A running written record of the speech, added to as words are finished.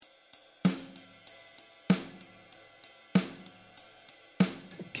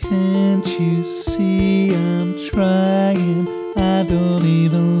Can't you see I'm trying? I don't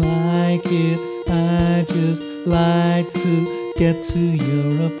even like it. I just like to get to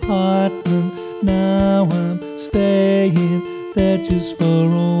your apartment. Now I'm staying there just for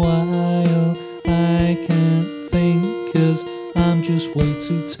a while. I can't think 'cause I'm just way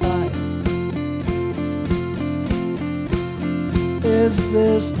too tired. Is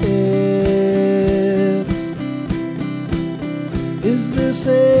this it? Is this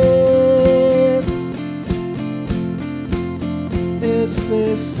it? Is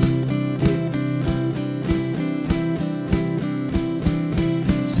this it?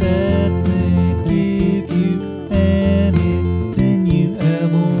 Said they'd give you anything you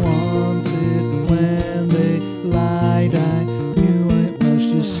ever wanted. When they lied, I knew it was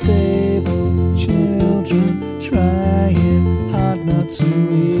just stable children trying hard not to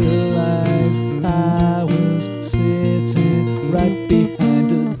realize I was sitting right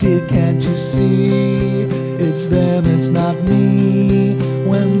behind a deer. Can't you see? It's them, it's not me.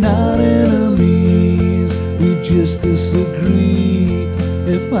 We're not enemies, we just disagree.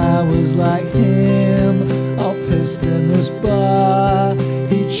 If I was like him, all pissed in this bar,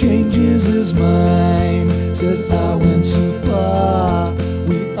 he changes his mind, says I went too far.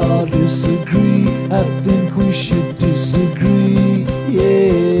 We all disagree, I think we should disagree,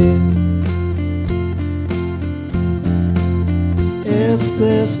 yeah. Is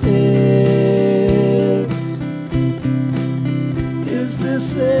this it? Is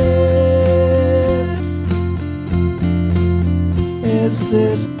this it? Is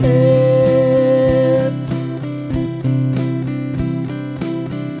this it?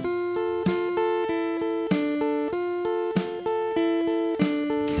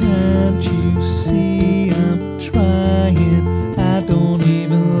 Can't you see I'm trying? I don't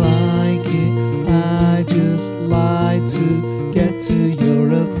even like it. I just like to get to your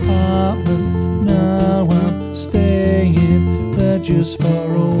apartment. Now I'm staying there just for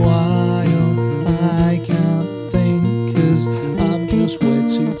a while. I can't think 'cause I'm just way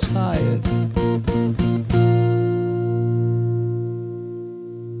too tired.